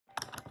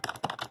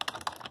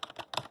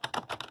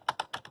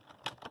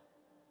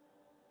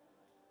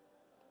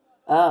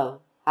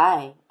Oh,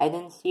 hi, I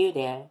didn't see you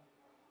there.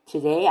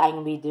 Today I'm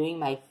going to be doing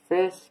my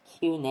first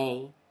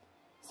Q&A.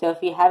 So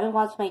if you haven't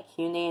watched my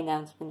Q&A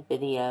announcement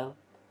video,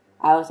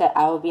 I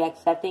will be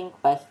accepting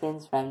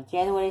questions from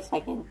January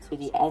 2nd to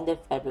the end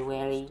of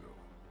February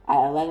at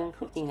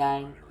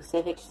 11:59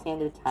 Pacific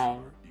Standard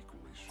Time.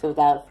 So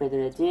without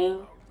further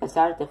ado, let's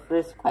start the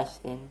first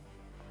question.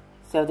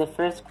 So the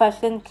first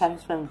question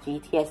comes from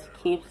GTS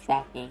Cube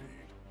Stacking,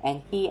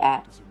 and he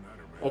asks,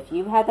 if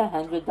you had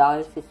 $100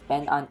 to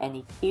spend on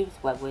any cubes,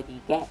 what would you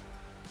get?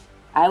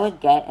 I would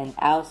get an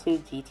Alsu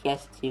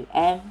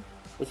GTS2M,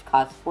 which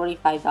costs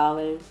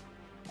 $45,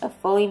 a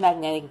fully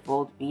magnetic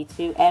Volt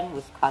V2M,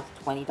 which costs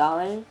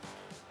 $20,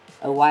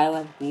 a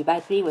YLM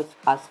 3x3, which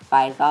costs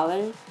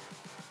 $5,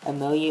 a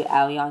Moyu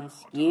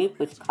Allianz Cube,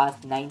 which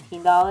costs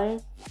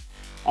 $19,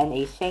 and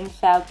a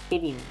Shengshao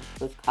Kitty Moon,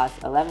 which costs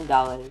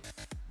 $11.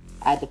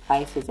 Add the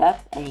prices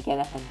up and you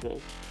get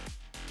 $100.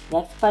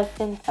 Next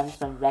question comes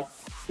from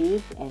Rex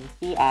Cubes, and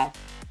he asks,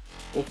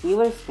 if you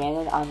were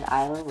stranded on an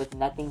island with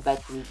nothing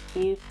but 3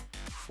 cubes,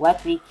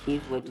 what 3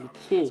 cubes would you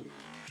choose?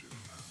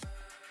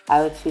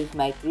 I would choose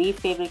my 3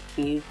 favorite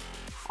cubes.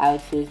 I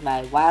would choose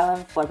my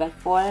YLM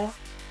 4x4,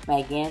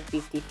 my GAN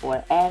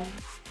 54M,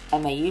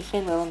 and my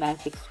Yushin Little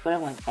Magic Square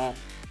 1M.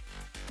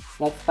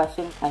 Next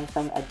question comes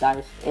from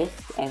Adarsh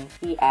Isk, and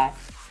he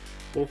asks,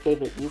 your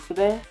favorite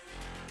YouTuber?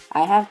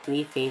 I have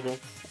 3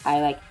 favorites.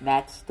 I like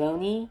Matt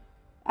Stoney,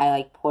 I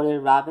like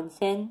Porter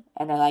Robinson,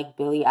 and I like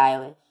Billie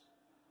Eilish.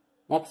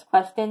 Next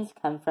questions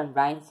come from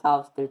Ryan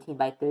Solves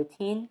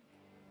 13x13,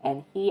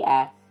 and he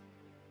asks,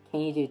 can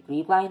you do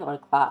 3 blind or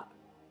clock?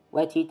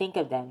 What do you think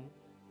of them?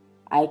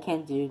 I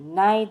can do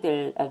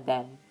neither of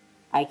them.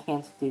 I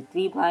can't do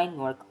 3 blind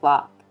nor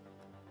clock.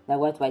 Now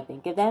what do I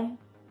think of them?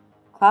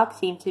 Clock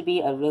seems to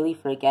be a really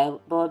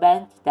forgettable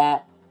event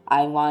that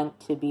I want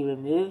to be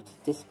removed.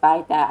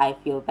 Despite that, I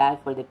feel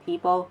bad for the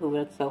people who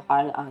worked so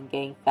hard on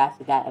getting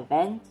fast at that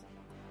event.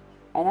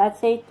 And I'd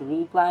say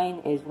 3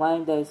 blind is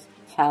one of those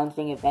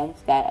challenging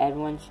events that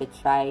everyone should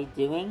try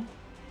doing.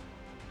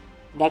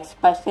 Next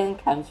question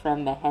comes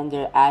from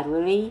Mahender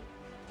Adlery,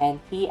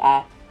 and he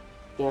asks,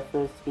 your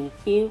first speed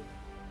cube?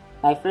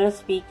 My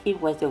first speed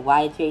cube was the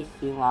YJ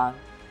Sulong,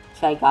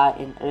 which I got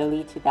in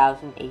early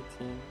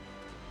 2018.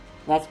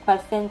 Next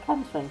question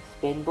comes from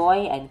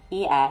Spinboy, and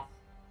he asks,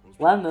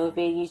 what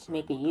motivated you to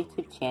make a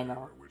YouTube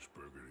channel?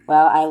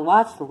 Well, I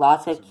watched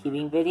lots of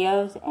cubing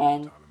videos,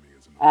 and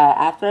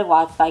after I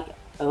watched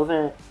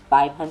over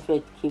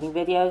 500 cubing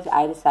videos,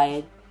 I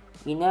decided,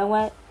 you know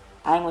what?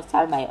 I'm going to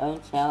start my own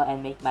channel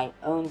and make my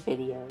own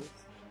videos.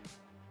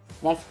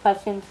 Next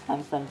question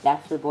comes from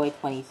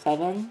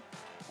DaxterBoy27,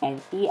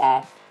 and he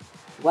asks,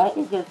 what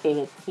is your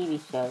favorite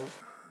TV show?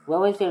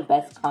 What was your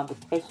best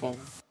competition?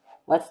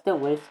 What's the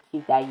worst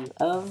cube that you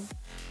own?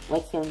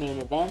 What's your main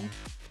event?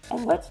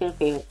 And what's your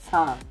favorite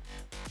song?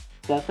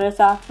 So first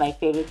off, my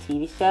favorite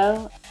TV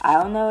show, I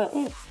don't know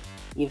if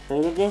you've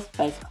heard of this,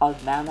 but it's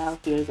called Mao Mao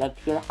Here's a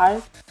Pure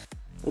Heart,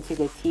 which is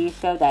a TV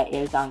show that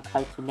airs on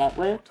Cartoon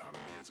Network.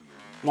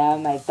 Now,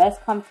 my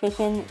best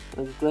competition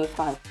was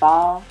Grossmont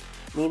Fall,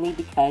 mainly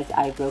because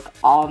I broke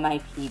all my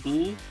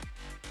PBs.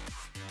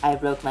 I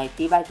broke my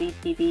 3x3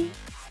 PB,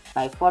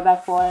 my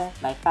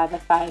 4x4, my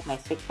 5x5, my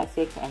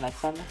 6x6, and my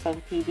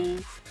 7x7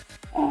 PB.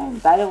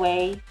 And by the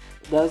way,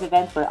 those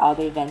events were all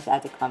the events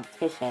at the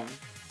competition.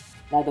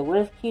 Now, the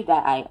worst cube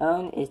that I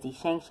own is the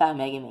Shengshao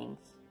Megamings.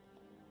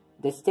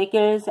 The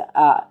stickers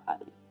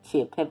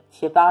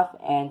chip off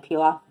and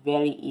peel off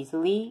very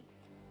easily.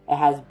 It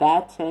has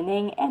bad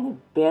turning and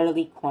it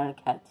barely corner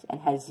cuts and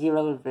has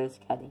 0 reverse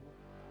cutting.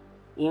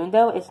 Even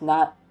though it's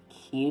not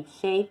cube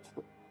shaped,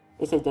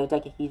 it's a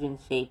dodecahedron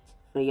shaped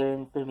for your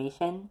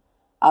information,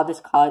 I'll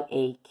just call it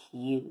a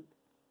cube.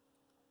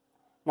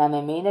 Now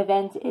my main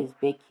event is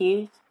big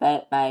cubes,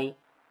 but my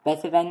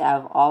best event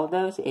out of all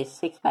those is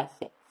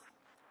 6x6.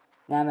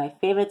 Now my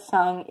favorite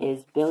song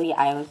is Billie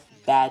Eilish's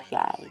Bad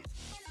Guy.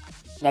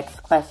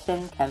 Next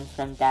question comes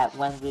from that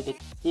one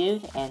Rubik's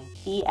Dude, and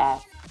he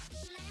asks,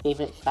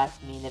 favorite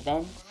 / main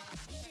events?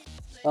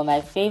 Well, my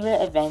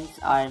favorite events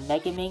are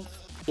Megaminx,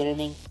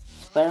 Pyraminx,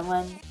 Square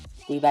 1,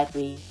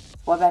 3x3,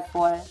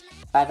 4x4,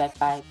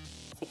 5x5,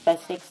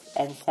 6x6,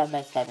 and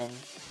 7x7.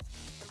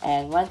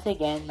 And once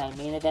again, my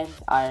main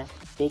events are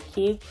Big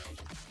Cube,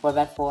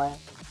 4x4,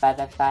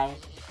 5x5,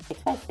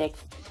 6x6,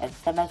 and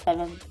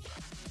 7x7.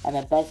 And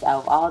my best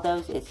out of all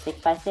those is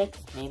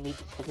 6x6, mainly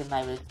because of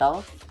my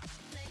results.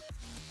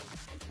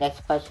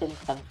 Next question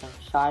comes from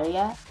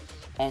Sharia,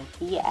 and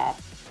he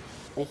asks,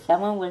 if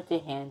someone were to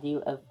hand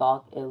you a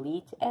Valk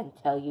Elite and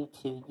tell you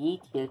to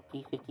yeet your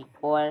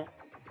 354,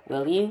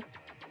 will you?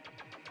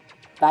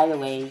 By the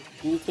way,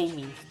 yeeting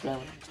means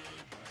throwing.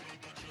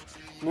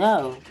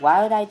 No,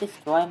 why would I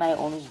destroy my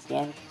only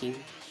GAN cube?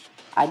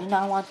 I do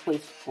not want to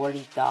waste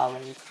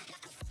 $40.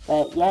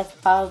 But yes,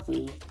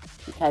 probably,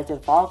 because the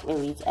Valk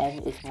Elite M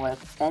is more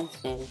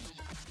expensive,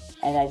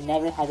 and I've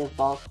never had a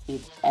Valk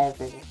cube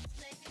ever.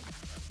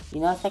 You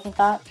know, second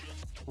thought,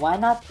 why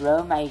not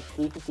throw my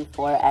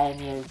 354 at a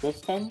near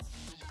distance,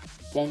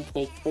 then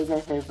take his or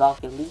her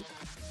Valk Elite,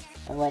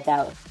 And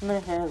without him or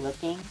her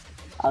looking,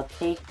 I'll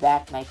take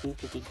back my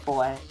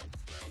 354.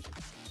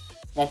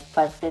 Next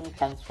question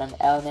comes from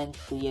Elnan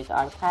Studios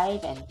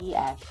Archive, and he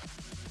asks,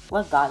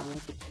 what got me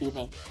into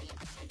cubing?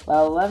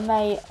 Well, one of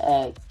my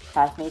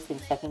classmates in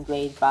 2nd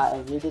grade brought a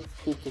Rubik's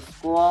Cube to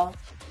school,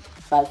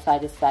 so I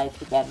decided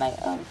to get my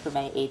own for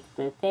my 8th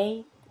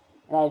birthday,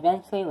 and I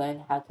eventually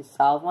learned how to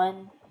solve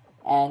one,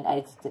 and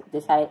I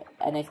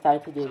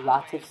started to do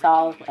lots of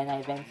solves, and I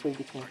eventually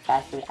became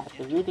faster at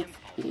the Rubik's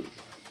Cube.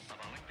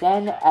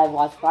 Then I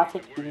watched lots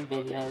of cubing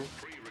videos,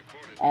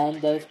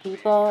 and those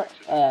people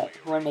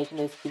who were making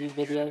those cubing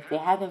videos, they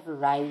had a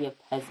variety of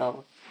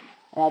puzzles,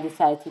 and I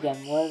decided to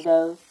get more of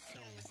those,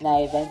 and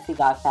I eventually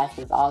got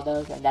faster with all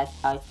those, and that's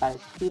how I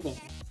started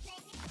cubing.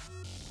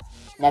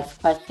 Next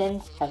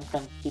questions come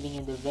from Cubing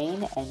in the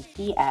Rain, and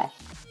he asks,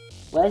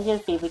 what is your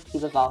favorite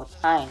cube of all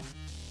time?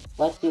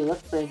 What do you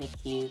look for in a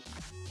cube?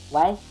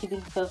 Why is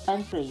cubing so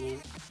fun for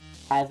you?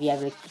 Have you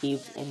ever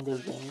cubed in the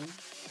rain?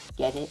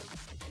 Get it?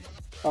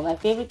 Well, my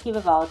favorite cube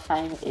of all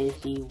time is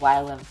the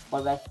YLM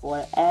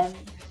 4x4M,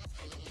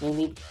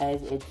 mainly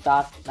because it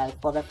dropped my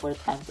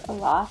 4x4 times a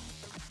lot.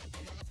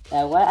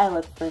 Now, what I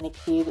look for in a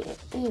cube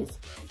is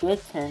good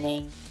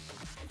turning,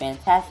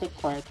 fantastic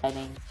corner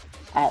cutting,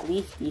 at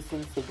least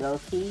decent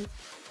stability,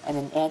 and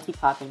an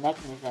anti-popping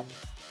mechanism.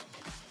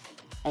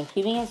 And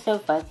cubing is so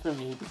fun for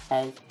me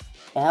because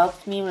it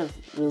helps me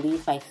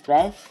relieve my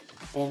stress,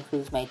 it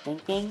improves my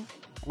thinking,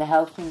 and it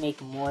helps me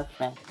make more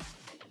friends.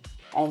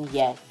 And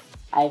yes,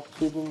 I've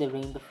cubed in the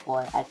rain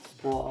before at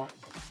school.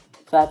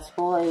 So at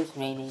school it was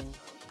raining,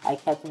 I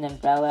kept an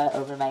umbrella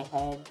over my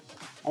head,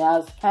 and I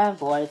was kind of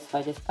bored, so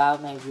I just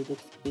got my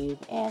Rubik's Cube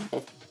and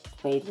just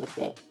played with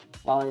it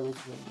while it was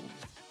raining.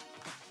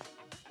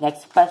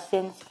 Next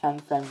questions come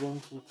from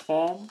Rinji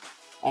Chan,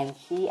 and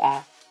she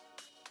asks,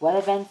 what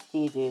events do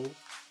you do?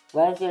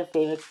 What is your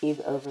favorite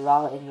cube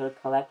overall in your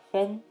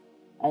collection?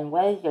 And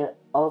what is your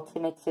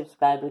ultimate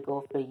subscriber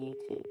goal for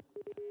YouTube?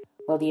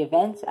 Well, the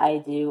events I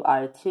do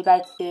are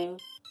 2x2,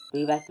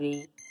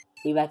 3x3,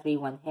 3x3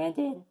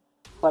 one-handed,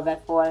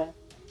 4x4,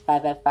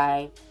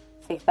 5x5,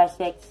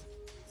 6x6,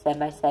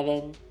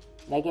 7x7,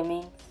 Mega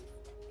Minx,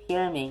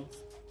 Pure Minx,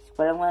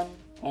 Square One,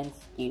 and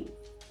Skew.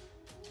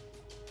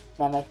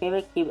 Now my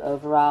favorite cube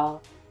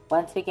overall,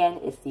 once again,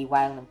 is the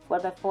YLM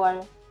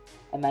 4x4,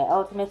 and my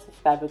ultimate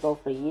subscriber goal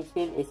for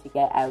YouTube is to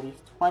get at least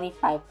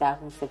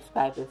 25,000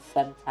 subscribers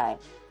sometime.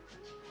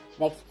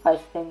 Next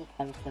question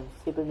comes from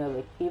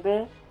Supernova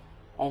Cuber,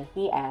 and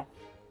he asks,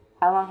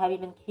 how long have you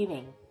been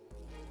cubing?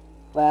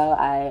 Well,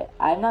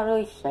 I'm not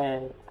really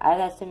sure.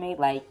 I'd estimate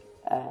like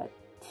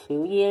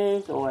 2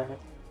 years or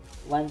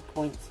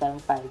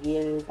 1.75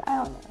 years,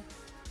 I don't know.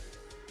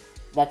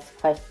 Next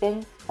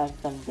question comes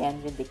from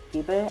Danvin the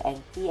Cuber,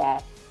 and he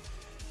asks,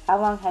 how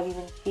long have you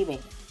been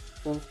cubing?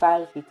 Who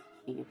inspires you to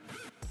cube?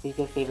 Who's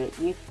your favorite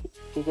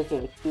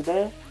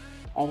cuber?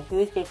 And who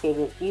is your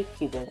favorite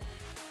YouTuber?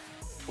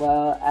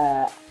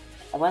 Well,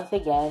 once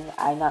again,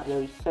 I'm not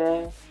really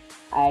sure.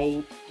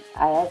 I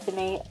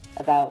estimate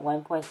about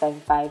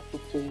 1.75 to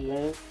 2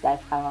 years.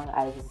 That's how long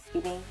I've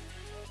been cubing.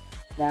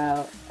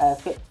 Now,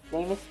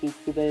 famous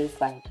YouTubers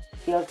like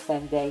Field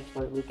Sunday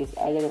or Lucas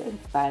Editor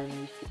inspire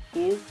me to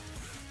cube.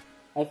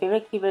 My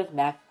favorite cuber is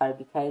MacPar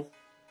because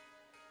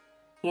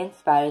he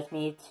inspires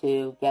me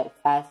to get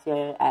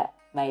faster at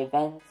my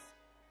events.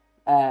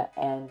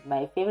 And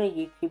my favorite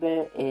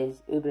YouTuber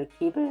is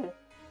UberCuber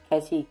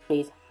because he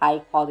creates high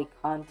quality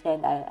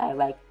content, and I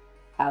like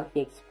how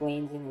he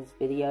explains in his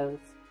videos.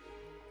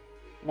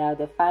 Now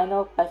the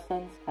final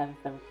questions come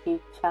from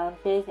Cube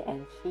Challenges,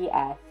 and she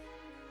asks,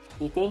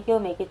 do you think you'll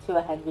make it to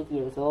 100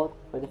 years old?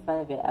 For the fun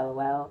of it,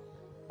 LOL.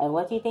 And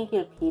what do you think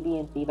your PB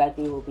and 3x3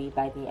 will be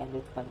by the end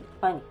of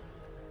 2020?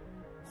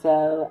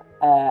 So,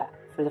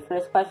 for the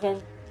first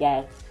question,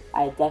 yes,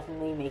 I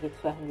definitely make it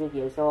to 100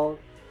 years old,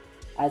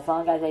 as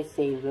long as I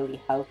stay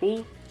really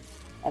healthy.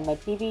 And my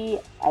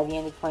PB at the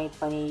end of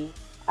 2020,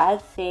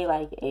 I'd say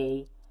like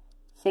a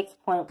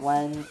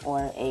 6.1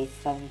 or a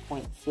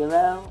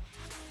 7.0,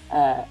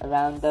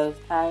 around those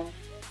times.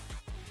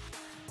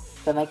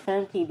 So my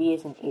current PB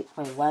is an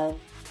 8.1,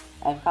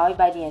 and probably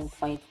by the end of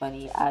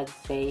 2020, I'd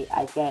say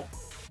I'd get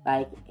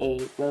like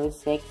a low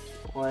 6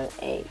 or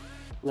a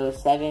low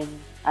 7.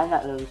 I'm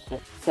not really sure.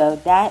 So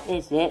that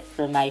is it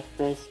for my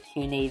first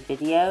Q&A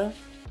video.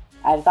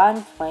 I've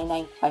gotten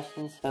 29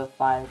 questions so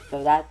far,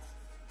 so that's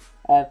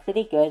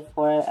pretty good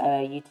for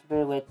a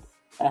YouTuber with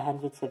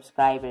 100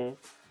 subscribers.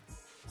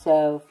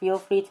 So feel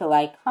free to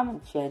like,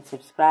 comment, share, and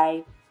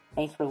subscribe.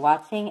 Thanks for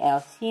watching, and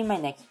I'll see you in my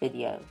next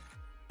video.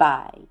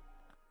 Bye!